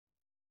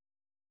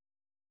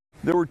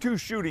There were two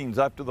shootings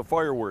after the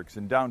fireworks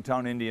in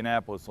downtown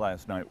Indianapolis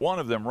last night. One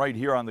of them right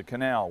here on the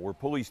canal, where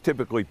police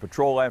typically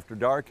patrol after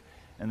dark,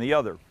 and the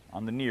other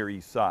on the Near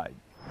East Side.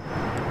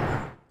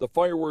 The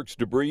fireworks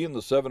debris in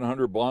the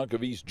 700 block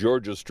of East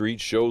Georgia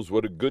Street shows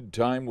what a good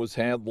time was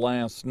had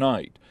last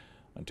night,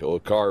 until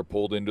a car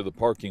pulled into the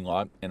parking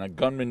lot and a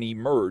gunman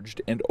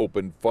emerged and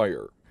opened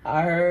fire.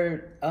 I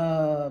heard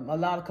a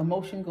lot of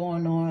commotion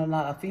going on, a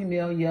lot of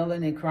female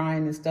yelling and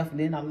crying and stuff. And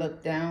then I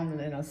looked down and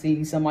then I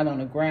see somebody on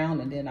the ground,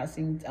 and then I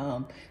seen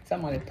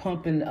somebody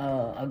pumping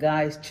a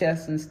guy's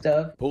chest and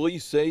stuff.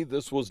 Police say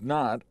this was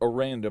not a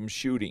random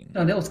shooting.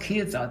 You know, there was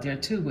kids out there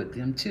too with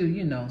them too,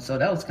 you know, so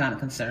that was kind of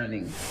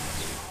concerning.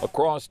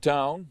 Across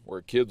town,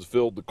 where kids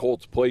filled the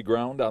Colts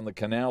playground on the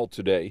canal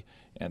today,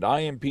 and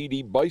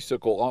IMPD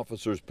bicycle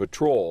officers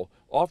patrol,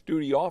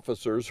 off-duty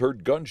officers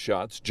heard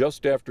gunshots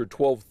just after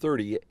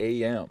 12:30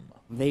 a.m.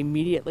 They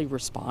immediately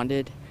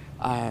responded.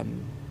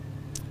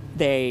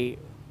 They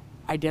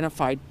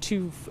identified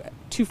two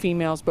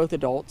females, both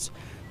adults,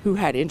 who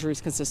had injuries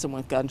consistent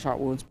with gunshot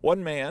wounds.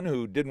 One man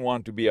who didn't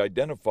want to be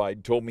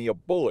identified told me a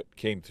bullet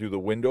came through the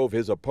window of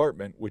his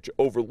apartment, which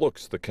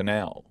overlooks the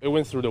canal. It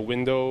went through the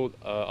window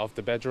of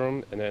the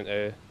bedroom, and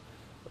then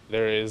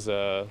there is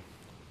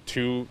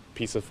two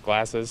pieces of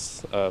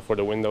glasses for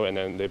the window, and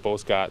then they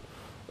both got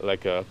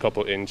like a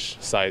couple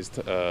inch sized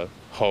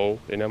hole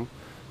in them,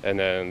 and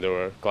then there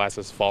were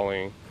glasses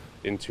falling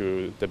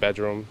into the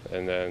bedroom,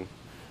 and then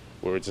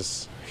we were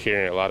just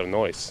hearing a lot of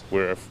noise. We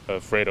were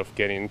afraid of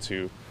getting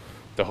into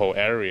the whole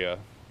area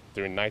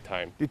during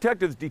nighttime.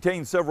 Detectives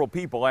detained several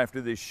people after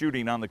this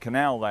shooting on the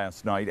canal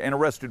last night and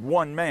arrested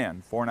one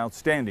man for an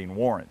outstanding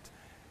warrant.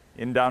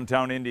 In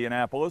downtown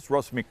Indianapolis,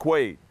 Russ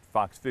McQuaid,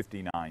 Fox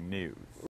 59 News.